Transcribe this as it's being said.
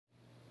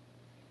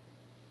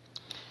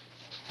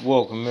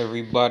Welcome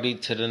everybody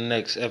to the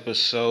next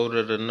episode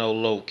of the No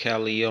Low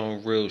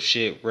Calion Real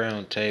Shit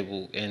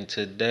Roundtable. And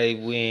today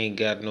we ain't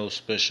got no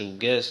special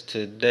guest.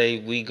 Today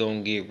we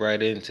gonna get right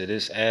into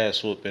this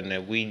ass whooping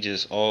that we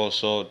just all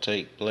saw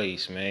take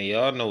place, man.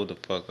 Y'all know what the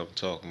fuck I'm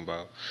talking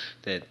about.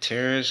 That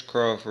Terrence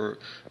Crawford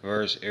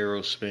versus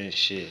Errol Spence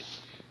shit.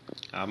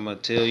 I'ma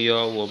tell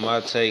y'all what my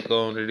take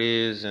on it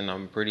is, and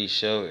I'm pretty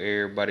sure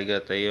everybody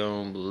got their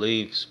own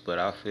beliefs, but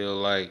I feel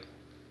like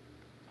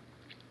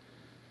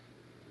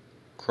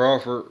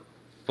Crawford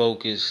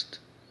focused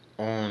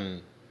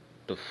on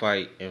the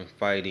fight and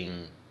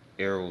fighting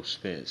Errol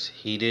Spence.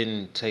 He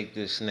didn't take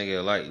this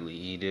nigga lightly.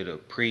 He did a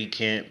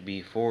pre-camp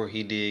before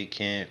he did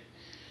camp.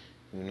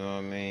 You know what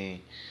I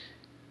mean?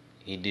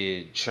 He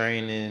did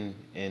training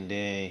and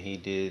then he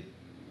did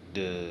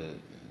the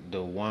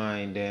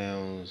wind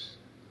downs.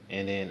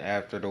 And then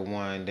after the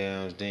wind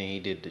downs, then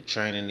he did the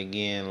training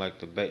again. Like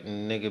the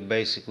nigga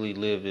basically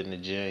lived in the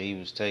gym. He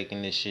was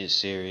taking this shit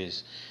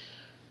serious.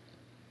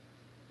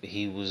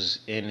 He was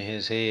in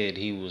his head,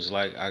 he was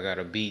like, I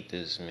gotta beat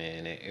this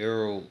man. And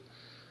Errol,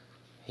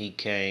 he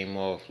came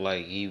off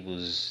like he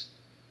was,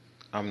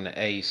 I'm the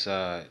A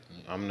side,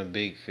 I'm the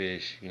big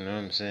fish, you know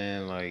what I'm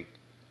saying? Like,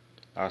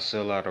 I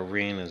sell out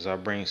arenas, I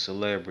bring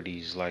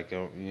celebrities, like,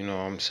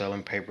 I'm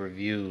selling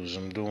pay-per-views,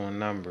 I'm doing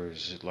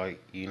numbers,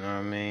 like, you know what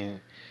I mean?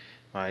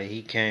 Like,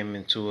 he came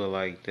into it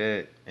like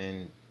that,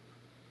 and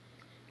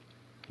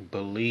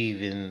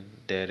believing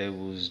that it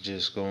was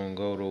just gonna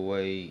go the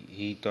way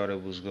he thought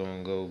it was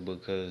gonna go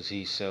because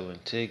he's selling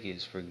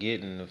tickets,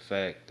 forgetting the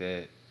fact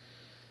that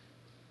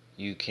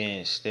you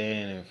can't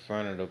stand in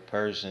front of the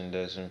person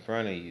that's in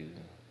front of you.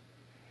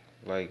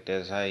 Like,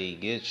 that's how he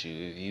gets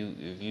you.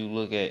 If you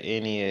look at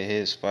any of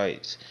his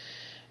fights,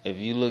 if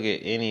you look at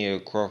any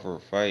of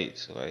Crawford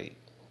fights, like,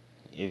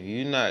 if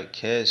you're not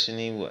catching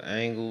him with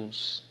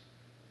angles,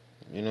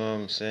 you know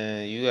what I'm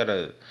saying? You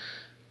gotta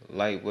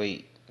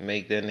lightweight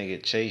make that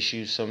nigga chase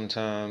you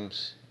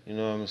sometimes. You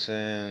know what I'm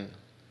saying?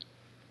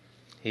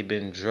 He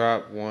been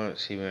dropped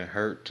once. He been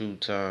hurt 2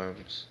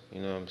 times.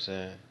 You know what I'm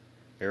saying?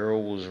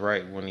 Errol was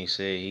right when he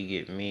said he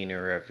get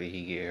meaner after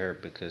he get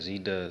hurt because he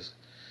does.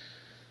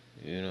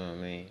 You know what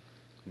I mean?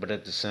 But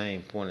at the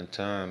same point in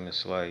time,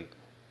 it's like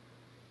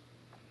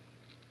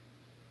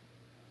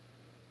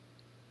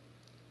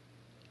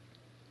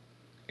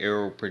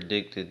Errol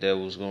predicted that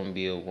was gonna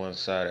be a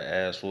one-sided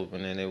ass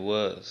whooping, and it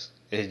was.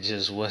 It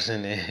just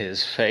wasn't in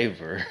his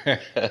favor.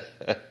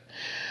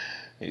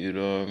 You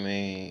know what I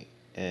mean?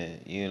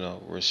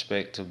 And,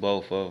 respect to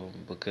both of them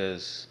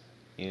because,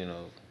 the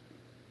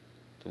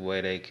way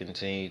they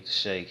continue to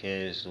shake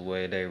hands, the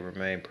way they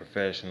remain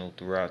professional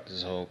throughout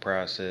this whole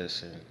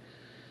process, and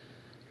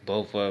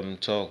both of them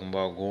talking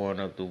about going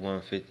up to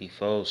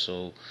 154.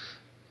 So,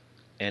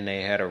 and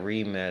they had a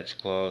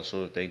rematch clause.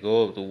 So if they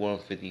go up to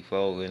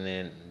 154, and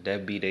then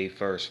that be their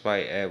first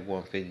fight at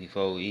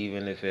 154,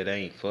 even if it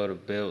ain't for the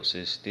belts,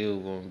 it's still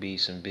gonna be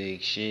some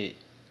big shit.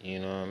 You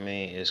know what I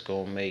mean? It's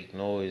gonna make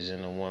noise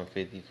in the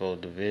 154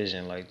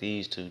 division. Like,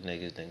 these two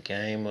niggas done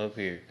came up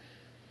here.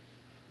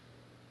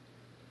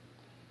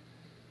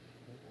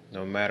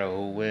 No matter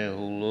who win,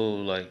 who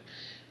lose, like,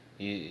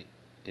 you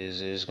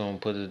is gonna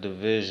put the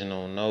division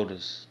on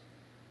notice.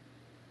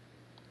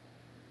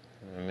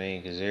 You know what I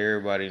mean? Because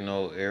everybody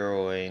know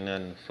Errol ain't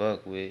nothing to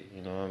fuck with.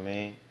 You know what I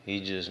mean? He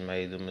just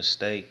made the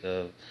mistake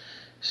of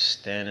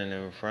standing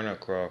in front of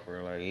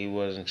Crawford. Like, he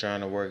wasn't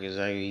trying to work his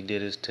angle. He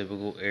did his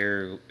typical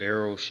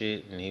Errol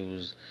shit, and he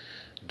was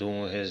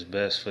doing his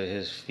best for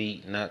his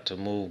feet not to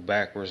move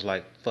backwards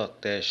like,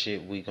 fuck that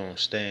shit, we gonna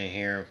stand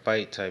here and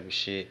fight type of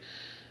shit.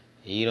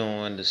 He don't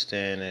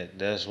understand that.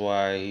 That's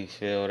why he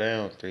fell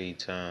down 3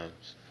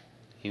 times.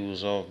 He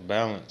was off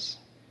balance.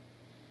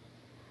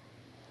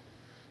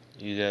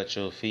 You got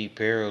your feet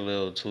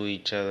parallel to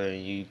each other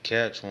and you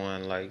catch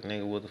one, like,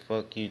 nigga, what the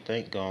fuck you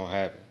think gonna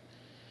happen?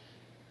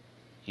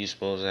 You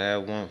supposed to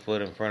have one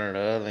foot in front of the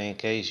other in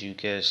case you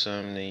catch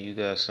something and you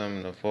got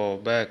something to fall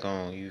back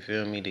on. You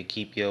feel me? To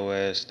keep your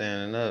ass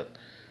standing up.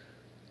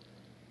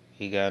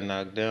 He got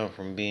knocked down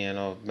from being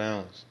off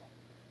balance.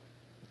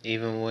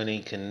 Even when he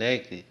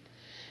connected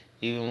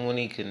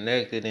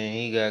and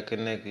he got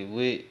connected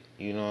with,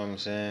 you know what I'm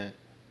saying?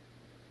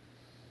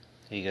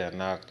 He got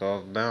knocked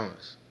off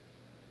balance.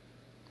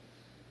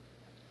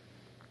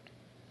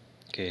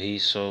 Cause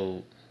he's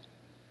so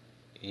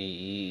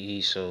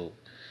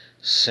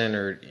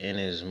centered in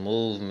his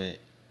movement,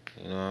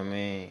 you know what I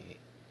mean?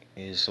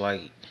 It's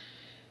like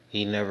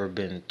he never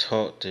been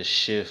taught to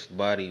shift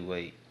body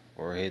weight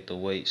or hit the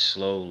weight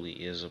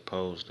slowly as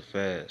opposed to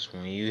fast.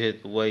 When you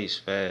hit the weights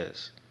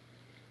fast,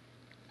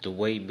 the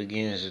weight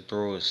begins to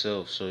throw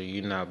itself, so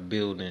you're not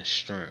building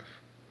strength.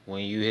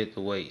 When you hit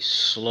the weight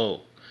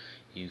slow,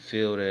 you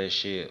feel that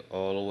shit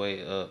all the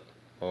way up,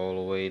 all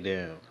the way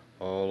down,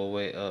 all the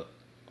way up,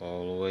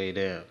 all the way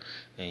down,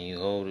 and you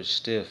hold it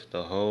stiff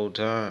the whole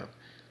time.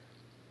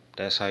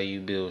 That's how you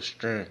build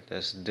strength.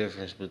 That's the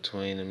difference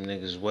between them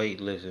niggas'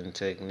 weightlifting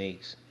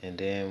techniques. And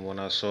then when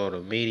I saw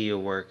the media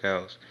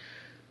workouts,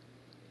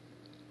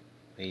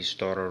 He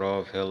started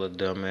off hella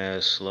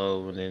dumbass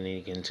slow, and then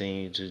he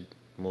continued to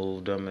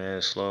move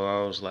dumbass slow.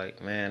 I was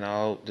like, man,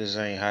 I hope this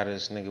ain't how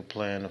this nigga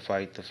plan to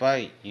fight the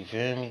fight. You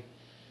feel me?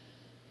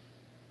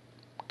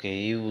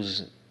 Okay, he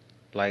was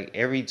like,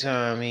 every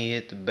time he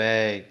hit the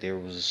bag, there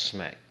was a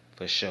smack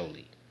for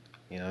surely.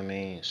 You know what I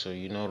mean? So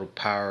you know the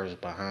power's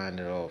behind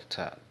it off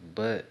top.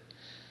 But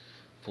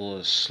for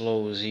as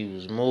slow as he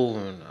was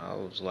moving, I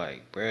was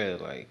like, bruh,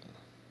 like,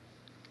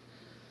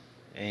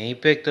 and he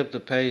picked up the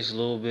pace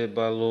little bit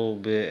by little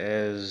bit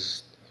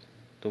as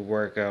the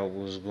workout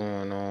was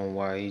going on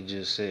while he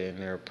just sitting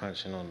there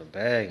punching on the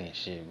bag and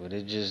shit. But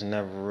it just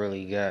never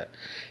really got,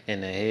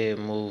 and the head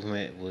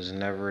movement was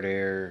never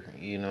there.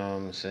 You know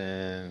what I'm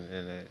saying?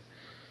 And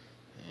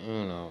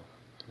you know,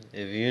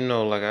 if you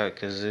know, like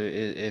cause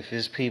if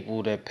it's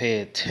people that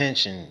pay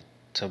attention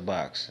to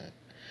boxing,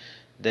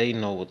 they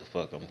know what the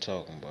fuck I'm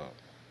talking about.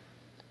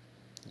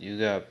 You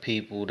got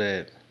people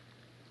that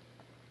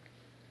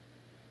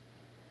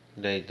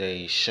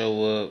they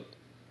show up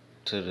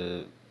to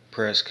the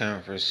press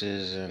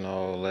conferences and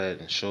all that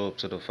and show up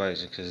to the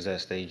fights because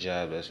that's their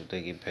job. That's what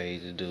they get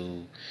paid to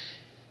do.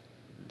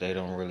 They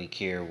don't really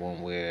care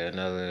one way or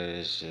another.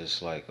 It's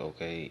just like,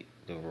 okay,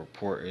 the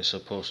report is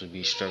supposed to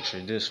be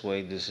structured this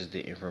way. This is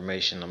the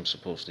information I'm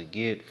supposed to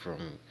get from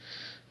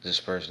this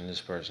person,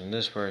 this person,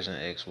 this person,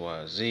 X,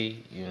 Y,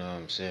 Z. You know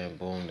what I'm saying?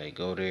 Boom, they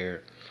go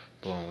there.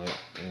 Boom,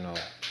 you know,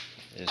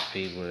 it's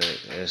people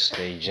that's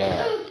their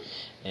job.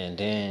 And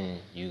then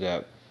you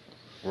got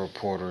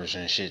reporters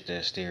and shit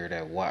that's there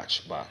that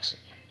watch boxing.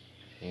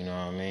 You know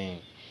what I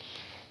mean?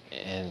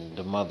 And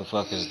the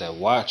motherfuckers that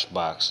watch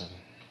boxing,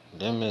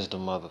 them is the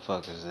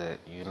motherfuckers that,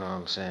 you know what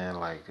I'm saying,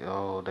 like,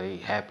 oh, they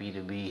happy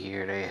to be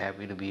here, they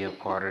happy to be a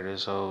part of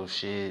this whole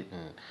shit,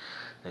 and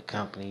the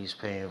company's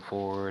paying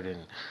for it,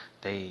 and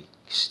they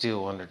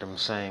still under them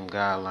same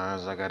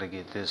guidelines. I gotta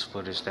get this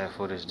footage, that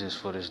footage, this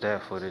footage,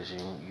 that footage,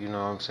 and you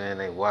know what I'm saying?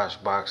 They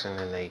watch boxing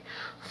and they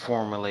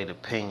formulate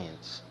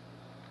opinions.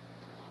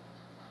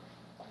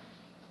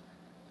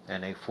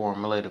 And they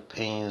formulate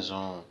opinions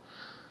on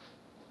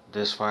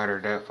this fighter,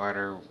 that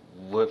fighter,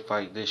 what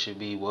fight this should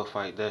be, what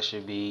fight that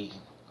should be,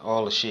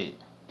 all the shit.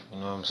 You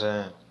know what I'm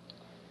saying?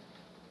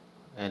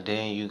 And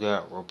then you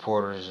got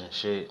reporters and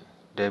shit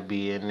that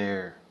be in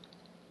there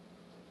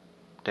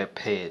that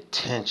pay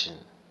attention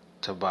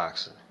to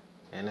boxing.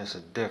 And it's a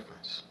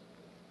difference.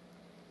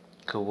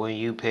 Cause when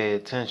you pay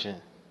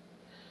attention,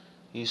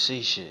 you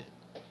see shit.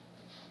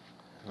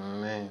 You know what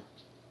I mean?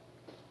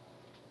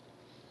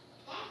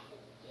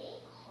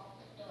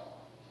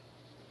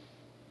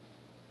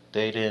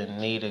 They didn't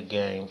need a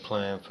game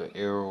plan for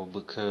Errol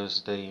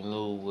because they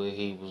knew what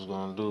he was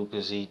gonna do.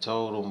 Cause he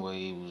told them what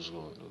he was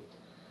gonna do.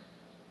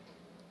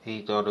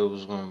 He thought it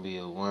was gonna be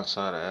a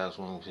one-sided ass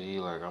one.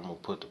 He like, I'm gonna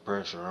put the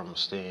pressure. I'm gonna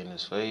stay in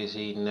his face.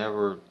 He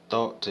never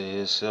thought to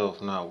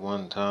himself, not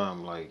one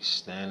time, like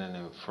standing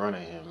in front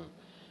of him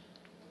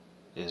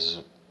is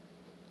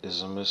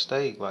a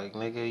mistake. Like,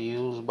 nigga,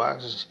 use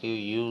boxing skill,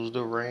 use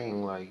the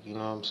ring. Like, you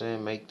know what I'm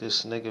saying? Make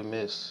this nigga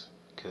miss,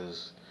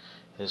 cause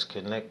his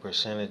connect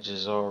percentage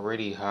is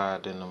already higher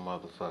than the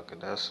motherfucker.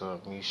 That's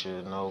something you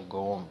should know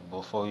going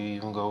before you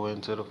even go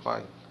into the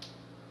fight.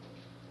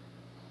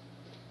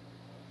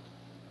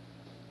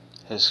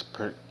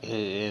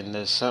 And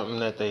there's something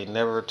that they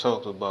never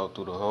talked about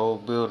through the whole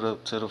build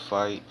up to the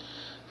fight,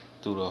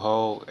 through the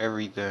whole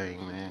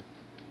everything, man.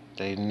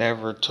 They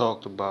never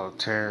talked about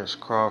Terrence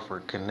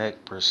Crawford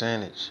connect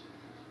percentage.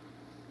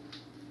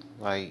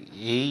 Like,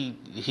 he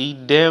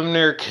damn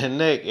near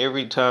connect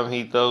every time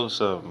he throws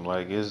something.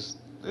 Like, it's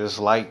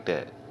like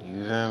that.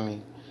 You feel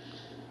me?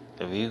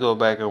 If you go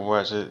back and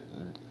watch it,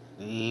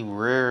 he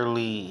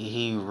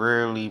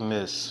rarely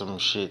missed some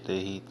shit that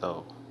he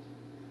throw.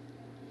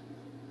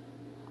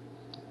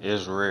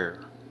 It's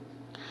rare.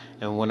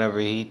 And whenever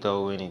he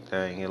throw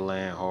anything, it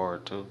land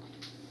hard too.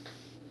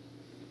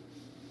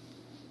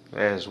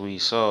 As we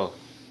saw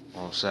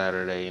on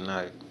Saturday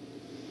night.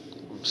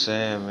 I'm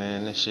saying,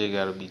 man, this shit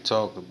gotta be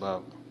talked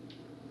about.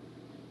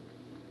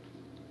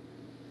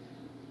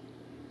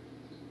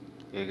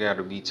 It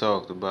gotta be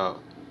talked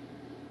about.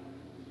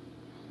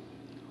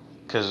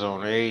 Cause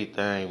on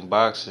everything,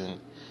 boxing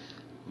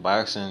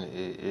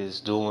is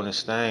doing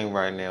its thing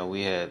right now.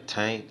 We had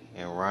Tank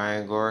and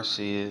Ryan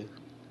Garcia,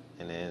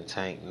 and then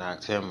Tank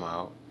knocked him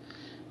out.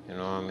 You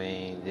know what I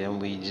mean? Then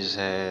we just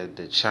had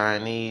the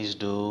Chinese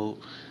dude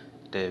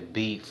that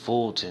beat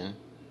Fulton,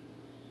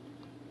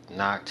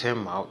 knocked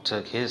him out,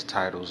 took his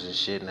titles and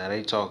shit. Now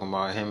they talking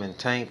about him and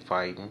Tank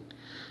fighting,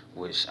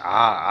 which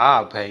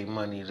I'll pay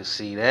money to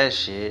see that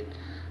shit.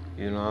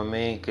 You know what I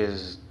mean?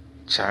 Cause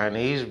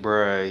Chinese,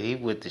 bruh, he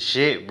with the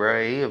shit,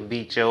 bruh. He'll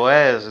beat your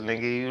ass,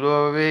 nigga. You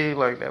know what I mean?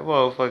 Like, that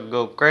motherfucker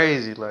go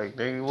crazy. Like,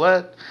 nigga,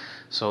 what?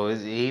 So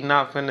he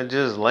not finna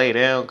just lay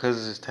down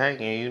cause it's Tank.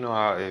 And you know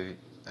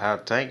how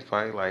Tank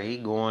fight. Like, he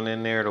going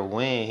in there to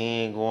win. He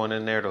ain't going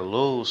in there to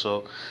lose.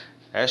 So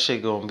that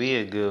shit gonna be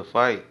a good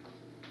fight.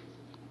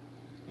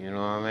 You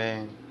know what I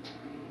mean?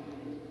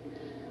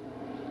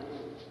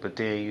 But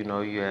then, you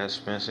know, you had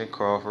Spencer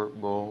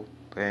Crawford, boom.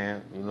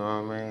 man. You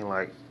know what I mean?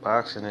 Like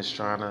boxing is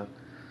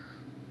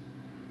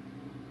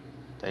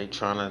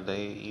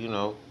you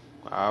know,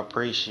 I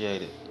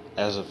appreciate it.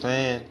 As a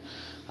fan,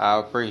 I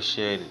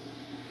appreciate it.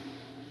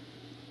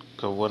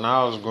 Cause when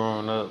I was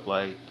growing up,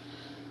 like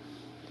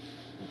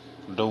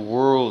the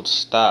world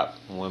stopped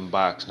when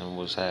boxing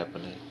was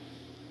happening.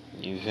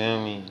 You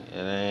feel me? It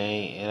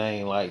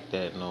ain't like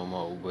that no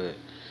more. But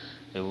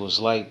it was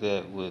like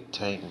that with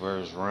Tank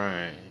versus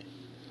Ryan.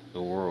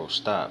 The world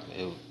stopped.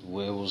 It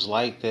was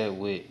like that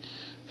with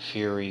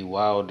Fury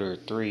Wilder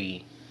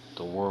 3.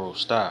 The world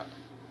stopped.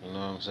 You know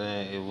what I'm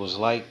saying? It was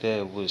like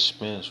that with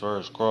Spence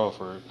versus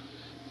Crawford.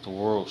 The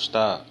world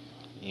stopped.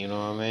 You know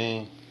what I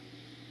mean?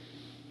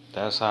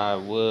 That's how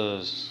it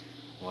was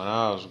when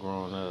I was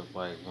growing up.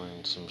 Like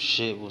when some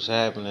shit was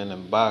happening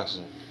in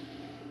boxing,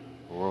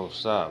 the world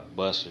stopped.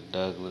 Buster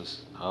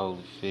Douglas,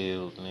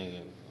 Holyfield,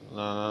 nigga.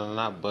 No,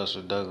 not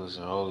Buster Douglas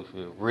and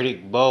Holyfield.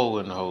 Riddick Bowe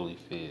and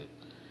Holyfield.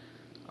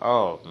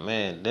 Oh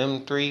man,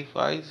 them three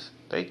fights,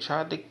 they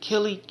tried to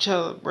kill each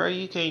other, bro.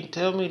 You can't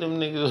tell me them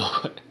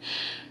niggas.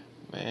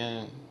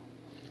 Man,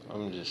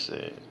 I'm just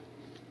saying.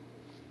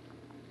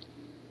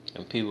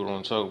 And people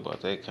don't talk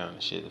about that kind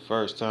of shit. The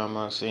first time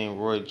I seen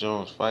Roy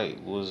Jones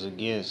fight was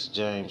against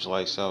James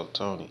Lights Out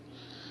Tony.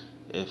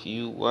 If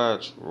you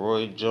watch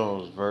Roy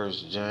Jones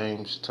versus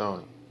James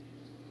Toney,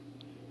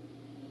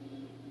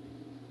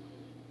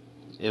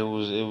 it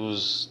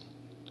was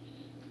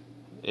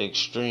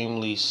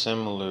extremely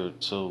similar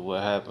to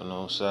what happened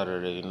on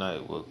Saturday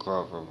night with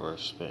Crawford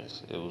versus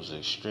Spence. It was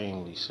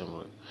extremely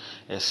similar,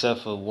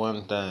 except for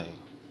one thing.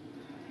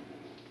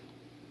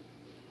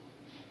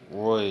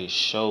 Roy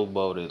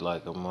showboated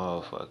like a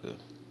motherfucker.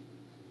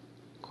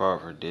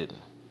 Crawford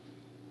didn't.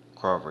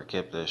 Crawford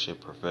kept that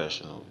shit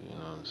professional, you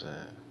know what I'm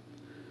saying?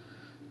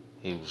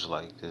 He was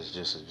like, this is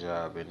just a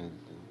job. And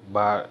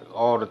by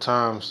all the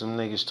times them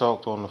niggas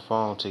talked on the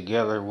phone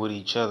together with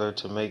each other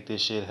to make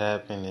this shit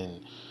happen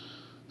and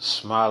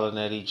smiling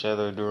at each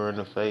other during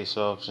the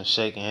face-offs and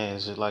shaking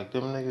hands, it's like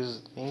them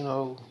niggas, you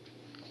know,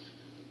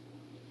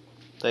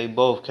 they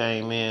both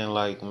came in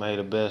like, may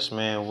the best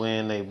man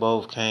win. They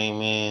both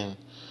came in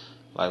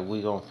like,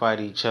 we gonna fight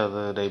each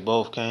other. They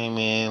both came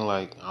in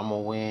like, I'm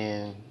gonna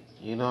win.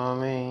 You know what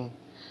I mean?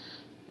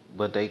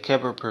 But they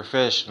kept it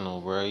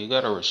professional, bro. You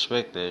gotta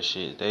respect that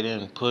shit. They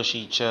didn't push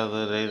each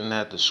other. They didn't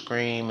have to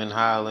scream and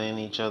holler in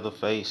each other's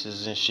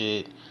faces and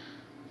shit.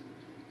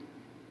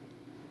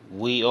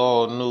 We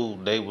all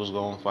knew they was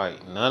gonna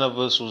fight. None of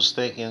us was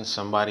thinking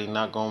somebody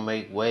not gonna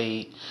make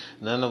weight.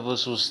 None of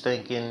us was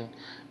thinking,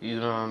 you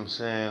know what I'm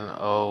saying,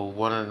 oh,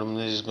 one of them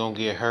niggas gonna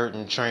get hurt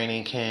in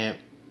training camp.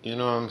 You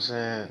know what I'm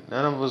saying?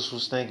 None of us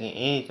was thinking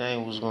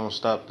anything was gonna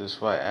stop this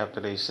fight after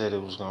they said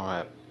it was gonna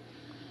happen.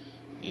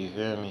 You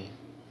feel me?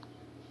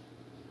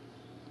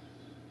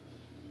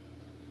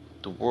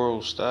 The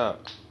world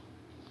stopped.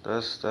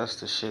 That's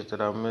the shit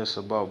that I miss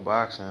about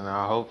boxing, and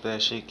I hope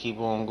that shit keep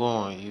on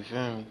going. You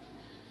feel me?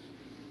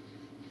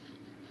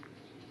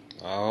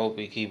 I hope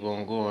it keep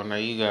on going. Now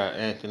you got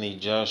Anthony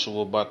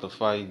Joshua about to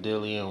fight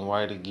Dillian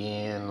White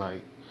again.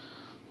 Like,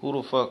 who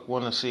the fuck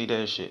wanna see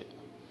that shit?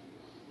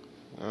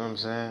 You know what I'm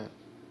saying?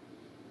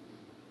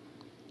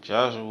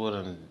 Joshua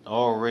done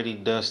already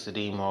dusted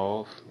him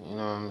off. You know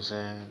what I'm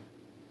saying?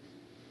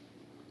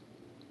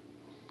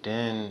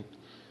 Then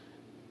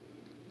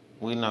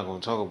we not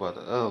gonna talk about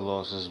the other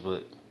losses,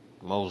 but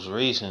most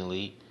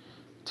recently,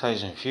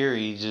 Tyson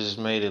Fury just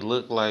made it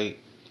look like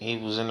he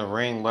was in the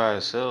ring by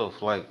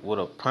himself, like with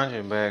a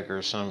punching bag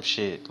or some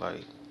shit.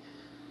 Like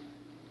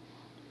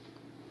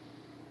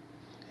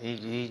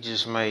he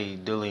just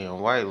made Dillian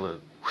White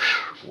look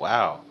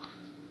wow.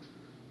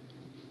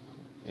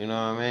 You know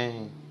what I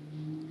mean?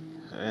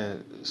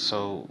 And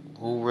so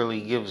who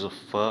really gives a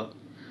fuck?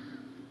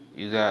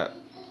 You got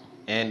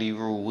Andy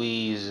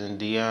Ruiz and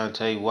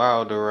Deontay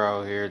Wilder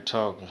out here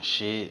talking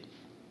shit.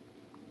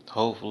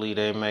 Hopefully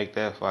they make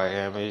that fight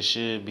happen. It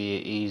should be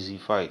an easy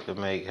fight to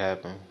make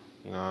happen.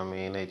 You know what I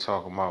mean? They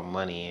talking about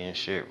money and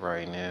shit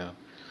right now.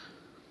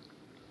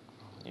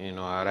 You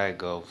know how that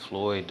go.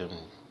 Floyd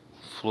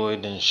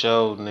done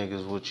showed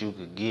niggas what you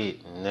could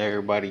get, and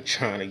everybody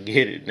trying to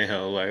get it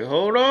now. Like,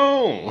 hold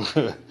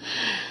on.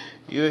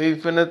 You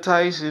ain't finna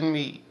Tyson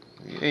me.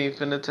 You ain't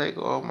finna take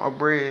all my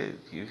bread.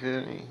 You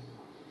feel me?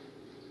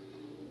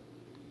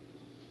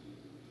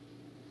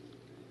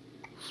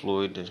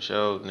 Floyd done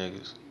showed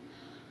niggas.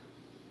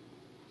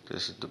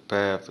 This is the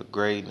path to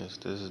greatness.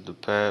 This is the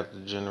path to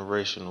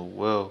generational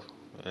wealth.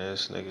 And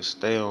this nigga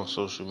stay on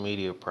social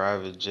media,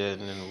 private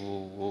jetting and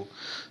woo.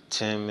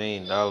 $10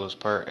 million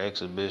per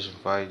exhibition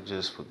fight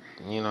just for,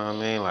 you know what I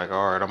mean? Like,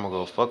 alright, I'm gonna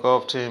go fuck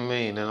off 10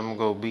 million, then I'm gonna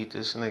go beat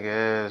this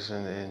nigga ass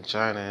in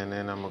China, and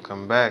then I'm gonna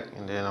come back,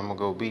 and then I'm gonna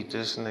go beat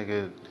this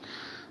nigga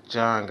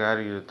John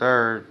Gotti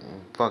III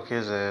and fuck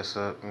his ass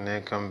up, and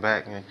then come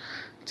back and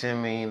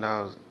 $10 million, you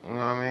know what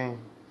I mean?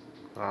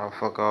 I'll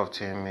fuck off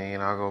 10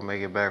 million. I'll go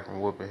make it back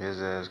from whooping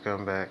his ass.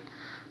 Come back.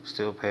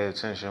 Still pay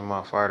attention to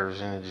my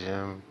fighters in the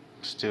gym.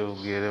 Still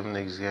get them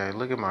niggas game.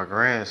 Look at my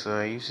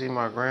grandson. You see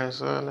my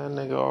grandson? That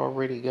nigga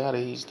already got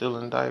it. He's still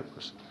in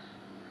diapers.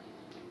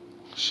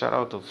 Shout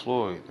out to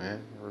Floyd,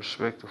 man.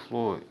 Respect to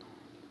Floyd.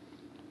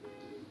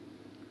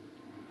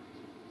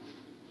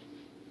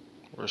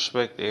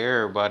 Respect to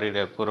everybody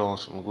that put on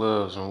some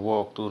gloves and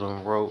walked through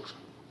them ropes,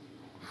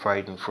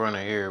 fight in front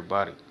of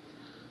everybody.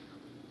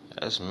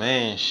 That's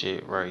man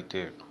shit right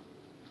there.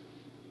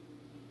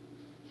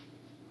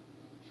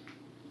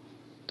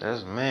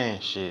 That's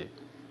man shit.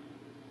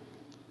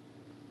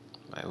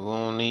 Like, we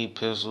don't need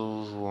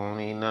pistols. We don't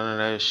need none of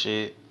that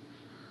shit.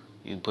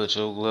 You put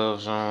your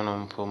gloves on,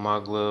 I'm put my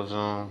gloves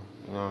on.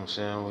 You know what I'm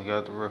saying? We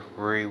got the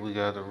referee, we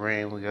got the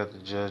ring, we got the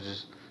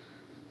judges.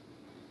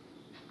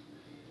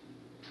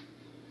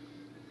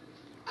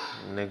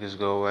 Niggas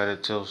go at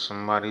it till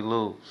somebody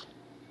lose.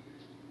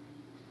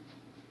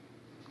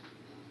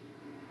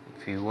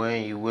 If you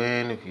win, you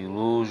win. If you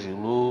lose, you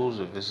lose.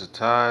 If it's a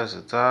tie, it's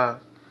a tie.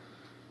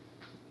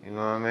 You know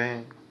what I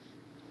mean?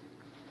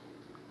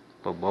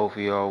 But both of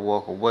y'all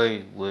walk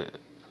away with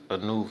a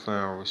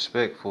newfound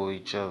respect for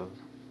each other.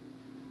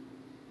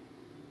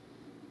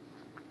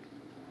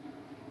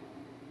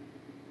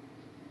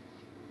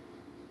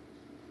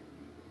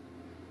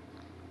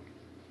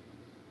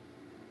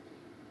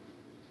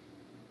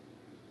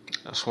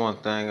 That's one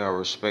thing I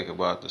respect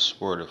about the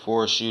sport. It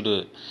forces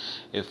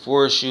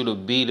you to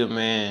beat a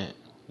man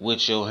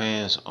with your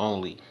hands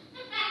only.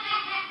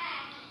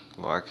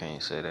 Well, I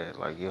can't say that.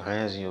 Like, your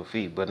hands and your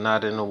feet, but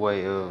not in the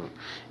way of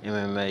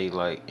MMA.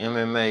 Like,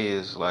 MMA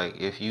is like,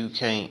 if you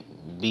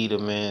can't beat a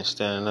man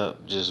standing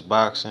up just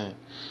boxing,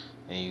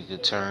 and you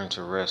could turn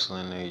to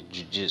wrestling or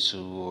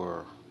jiu-jitsu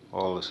or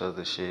all this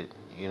other shit.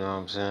 You know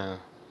what I'm saying?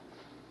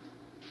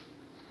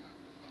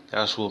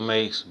 That's what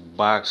makes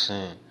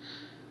boxing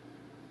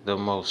the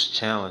most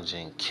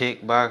challenging.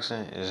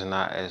 Kickboxing is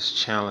not as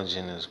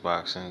challenging as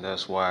boxing.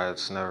 That's why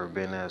it's never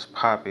been as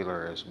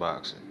popular as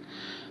boxing.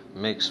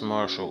 Mixed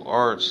martial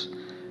arts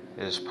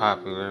is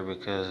popular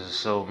because there's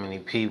so many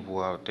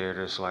people out there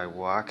that's like,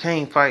 well, I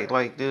can't fight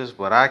like this,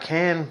 but I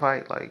can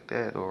fight like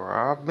that, or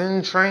I've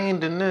been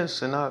trained in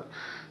this, and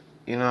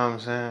you know what I'm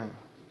saying?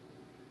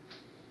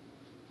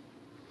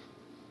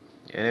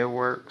 And it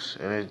works,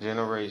 and it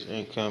generates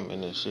income,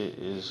 and the shit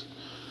is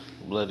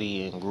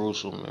bloody and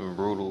gruesome and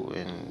brutal,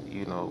 and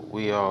you know,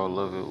 we all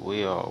love it,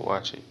 we all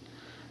watch it.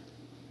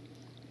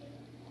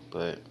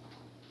 But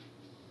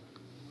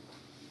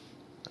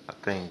I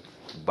think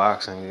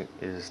boxing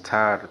is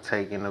tired of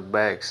taking a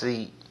back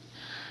seat.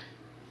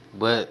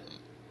 But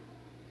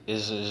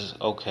is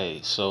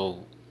okay. So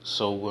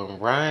when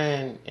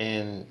Ryan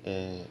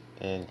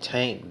and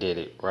Tank did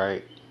it,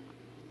 right?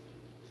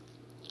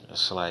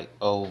 It's like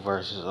O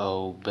versus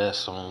O,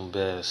 best on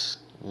best.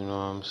 You know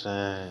what I'm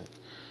saying?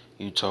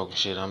 You talking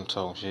shit, I'm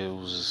talking shit. It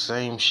was the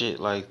same shit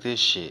like this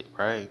shit,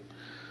 right?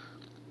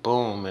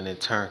 Boom, and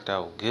it turned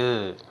out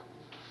good.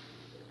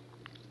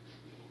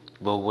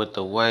 But with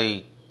the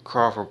way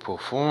Crawford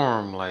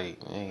performed,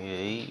 like,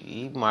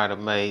 he might have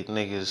made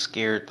niggas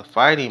scared to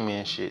fight him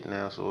and shit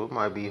now, so it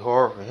might be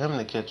hard for him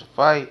to catch a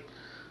fight.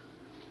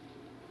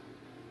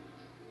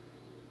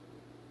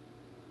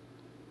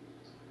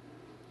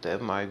 That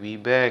might be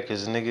bad,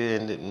 cause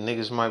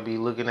niggas might be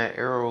looking at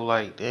Errol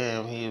like,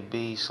 damn, he a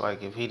beast.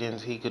 Like, if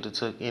he could have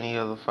took any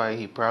other fight,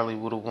 he probably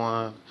would have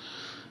won.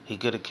 He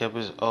could have kept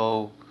his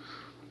O.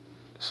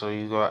 So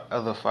you got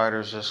other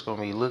fighters just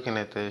gonna be looking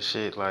at that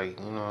shit like,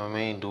 you know what I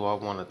mean? Do I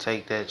want to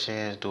take that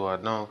chance? Do I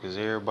don't? Cause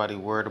everybody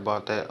worried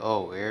about that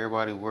O.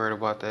 Everybody worried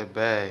about that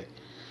bag.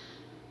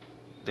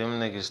 Them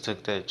niggas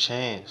took that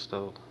chance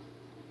though,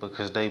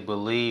 because they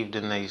believed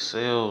in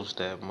themselves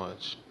that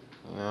much.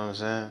 You know what I'm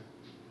saying?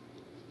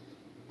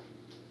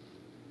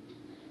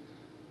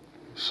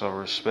 So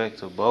respect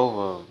to both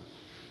of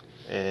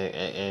them.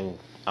 And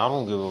I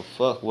don't give a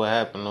fuck what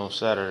happened on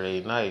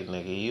Saturday night,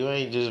 nigga. You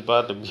ain't just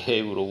about to be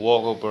able to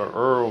walk up an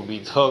Earl and be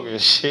talking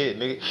shit,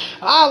 nigga.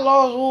 I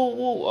lost, woo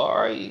woo.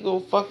 Alright, you go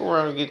fuck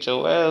around and get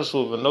your ass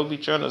whooped. And don't be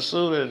trying to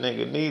sue that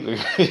nigga neither.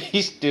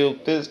 He's still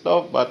pissed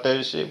off about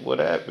that shit, what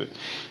happened.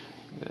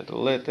 You gotta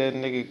let that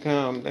nigga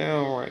calm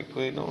down right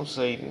quick. Don't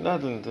say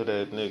nothing to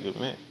that nigga,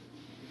 man.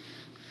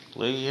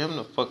 Leave him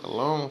the fuck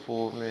alone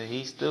for a minute.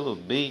 He's still a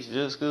beast.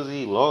 Just cause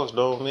he lost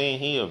don't mean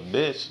he a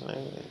bitch,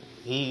 nigga.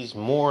 He's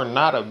more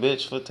not a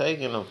bitch for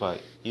taking a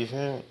fight. You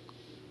feel me?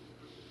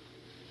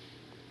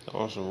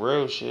 On some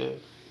real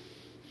shit.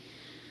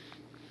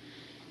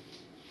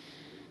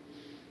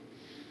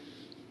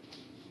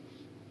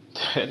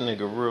 That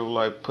nigga real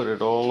life put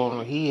it all on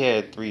him. He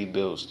had 3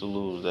 belts to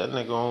lose. That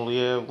nigga only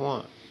had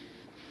 1.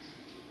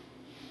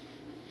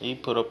 He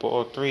put up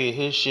all 3 of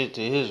his shit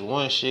to his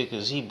 1 shit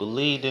because he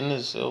believed in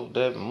himself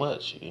that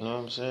much. You know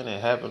what I'm saying?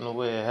 It happened the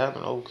way it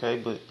happened. Okay,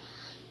 but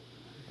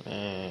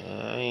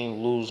man, I ain't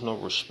lose no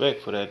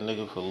respect for that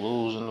nigga for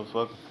losing the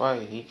fucking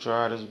fight. He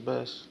tried his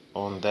best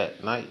on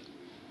that night.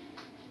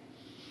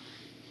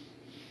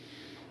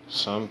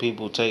 Some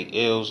people take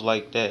L's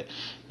like that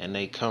and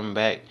they come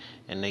back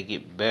and they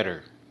get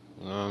better.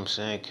 You know what I'm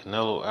saying?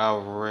 Canelo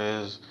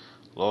Alvarez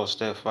lost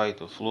that fight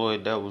to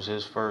Floyd. That was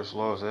his first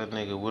loss. That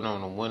nigga went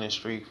on a winning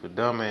streak for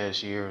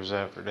dumbass years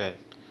after that.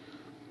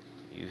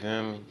 You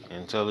feel me?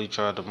 Until he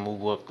tried to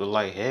move up to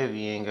light heavy,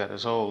 he ain't got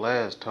his whole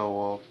ass toe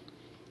off.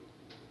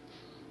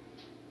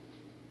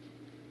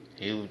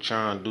 He was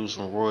trying to do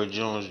some Roy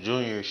Jones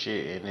Jr.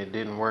 shit, and it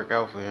didn't work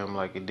out for him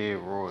like it did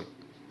Roy.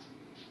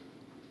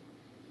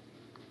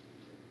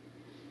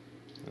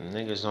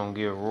 Niggas don't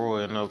give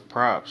Roy enough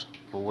props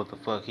for what the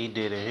fuck he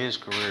did in his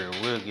career.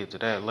 We'll get to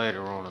that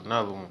later on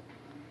another one.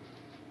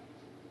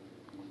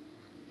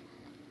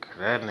 Cause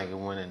that nigga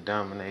went and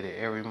dominated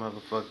every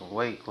motherfucking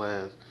weight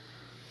class.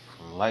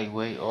 From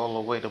lightweight all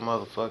the way to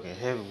motherfucking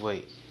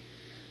heavyweight.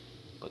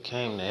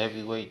 Became the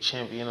heavyweight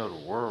champion of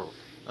the world.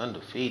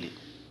 Undefeated.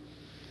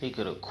 He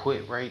could have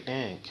quit right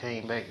then.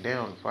 Came back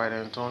down to fight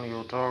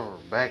Antonio Tarver.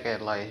 Back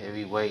at light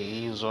heavyweight.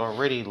 He was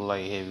already the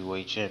light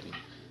heavyweight champion.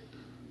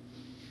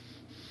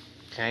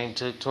 Came,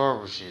 took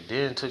Tarver shit.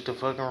 Then took the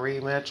fucking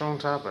rematch on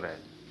top of that.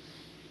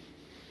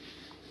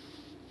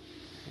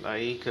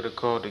 Like, he could have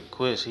called it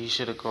quits. He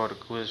should have called it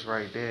quits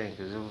right then.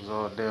 Because it was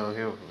all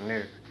downhill from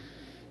there.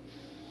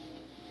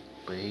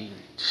 But he,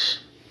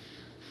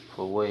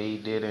 for what he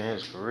did in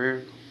his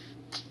career,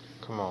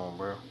 come on,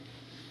 bro.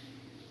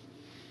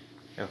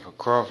 And for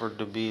Crawford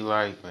to be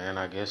like, man,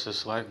 I guess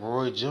it's like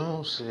Roy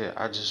Jones said,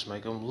 I just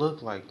make him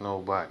look like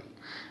nobody.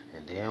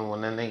 And then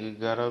when that nigga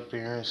got up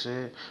there and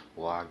said,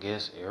 well, I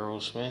guess Errol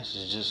Spence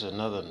is just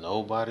another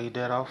nobody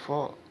that I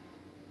fought.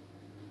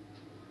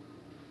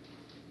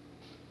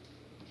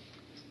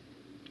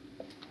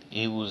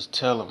 He was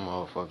telling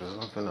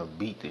motherfuckers, I'm finna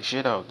beat the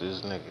shit out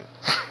this nigga.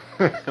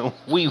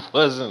 We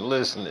wasn't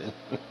listening.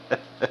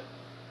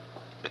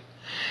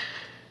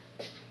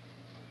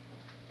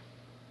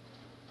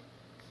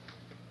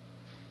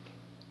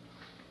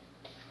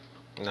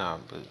 Nah,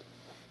 but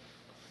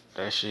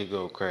that shit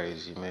go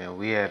crazy, man.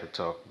 We had to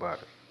talk about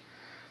it.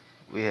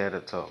 We had to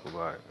talk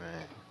about it,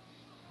 man.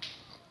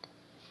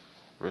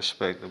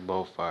 Respect to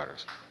both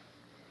fighters.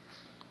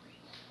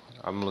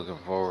 I'm looking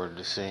forward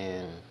to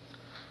seeing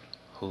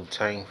who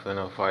Tank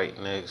finna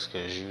fight next,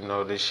 cause you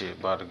know this shit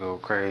about to go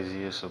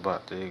crazy. It's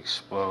about to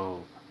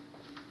explode.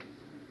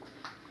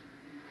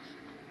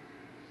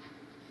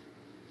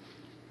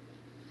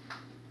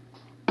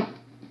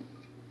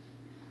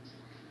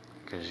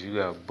 Cause you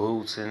got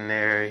Boots in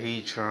there,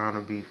 he trying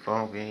to be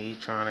funky,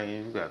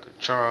 you got the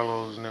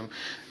Charlos and them,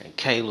 and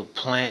Caleb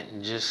Plant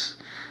and just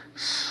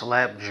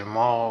slapped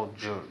Jamal,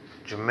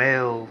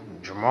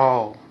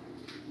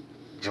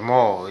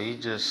 he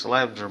just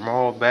slapped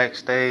Jamal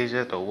backstage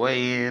at the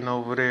weigh-in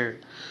over there.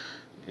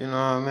 You know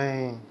what I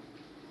mean?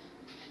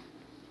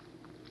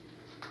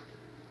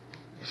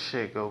 This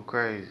shit go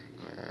crazy,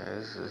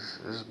 man.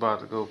 It's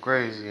about to go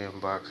crazy in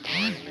boxing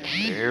right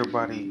now.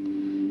 Everybody.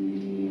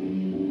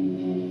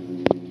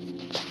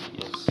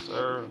 Yes,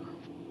 sir.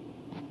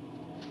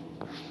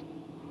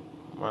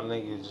 My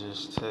nigga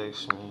just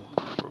text me.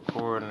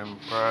 Recording in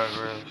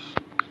progress.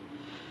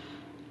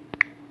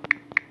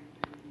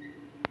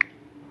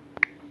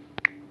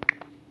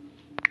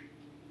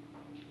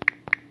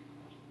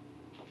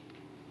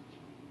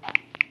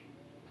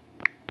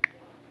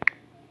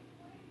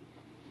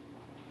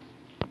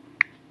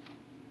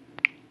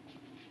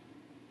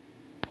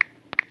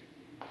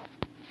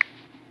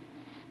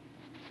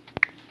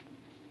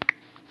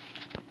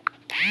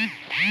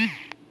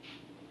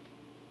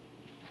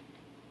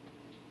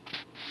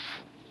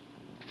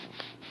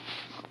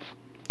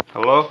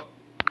 Hello?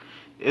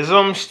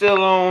 I'm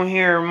still on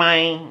here,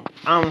 man.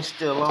 I'm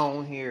still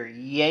on here,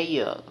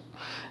 yeah.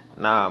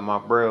 Nah, my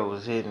bro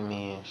was hitting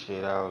me and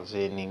shit. I was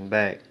hitting him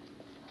back.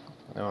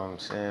 You know what I'm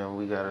saying?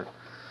 We gotta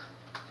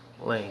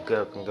link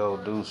up and go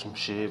do some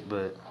shit,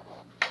 but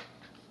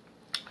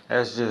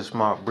that's just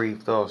my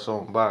brief thoughts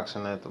on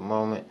boxing at the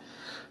moment.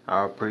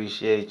 I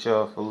appreciate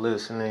y'all for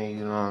listening,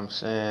 you know what I'm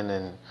saying?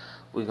 And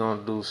we're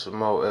gonna do some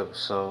more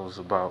episodes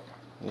about,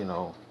 you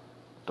know,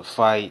 the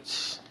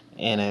fights,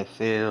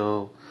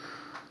 NFL,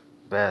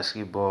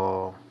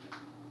 basketball,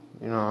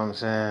 you know what I'm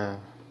saying?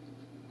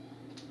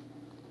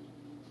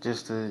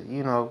 Just to,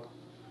 you know,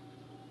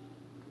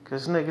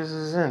 cause niggas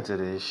is into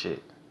this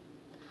shit.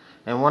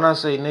 And when I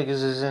say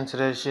niggas is into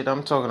that shit,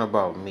 I'm talking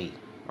about me.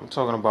 I'm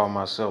talking about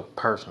myself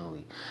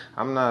personally.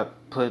 I'm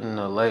not putting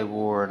a label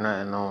or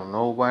nothing on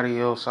nobody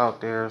else out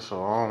there,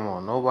 so I don't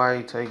want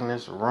nobody taking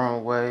this the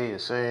wrong way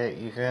and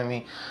saying, you feel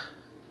me?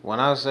 When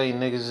I say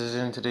niggas is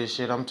into this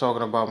shit, I'm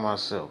talking about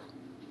myself.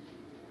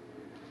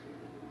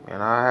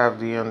 And I have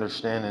the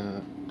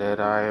understanding that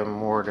I am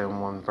more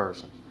than one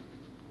person.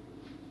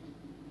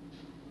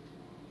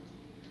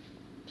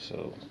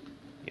 So,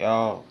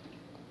 y'all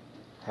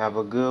have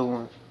a good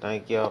one.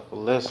 Thank y'all for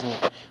listening.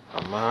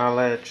 I'ma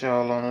holla at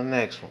y'all on the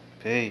next one.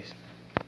 Peace.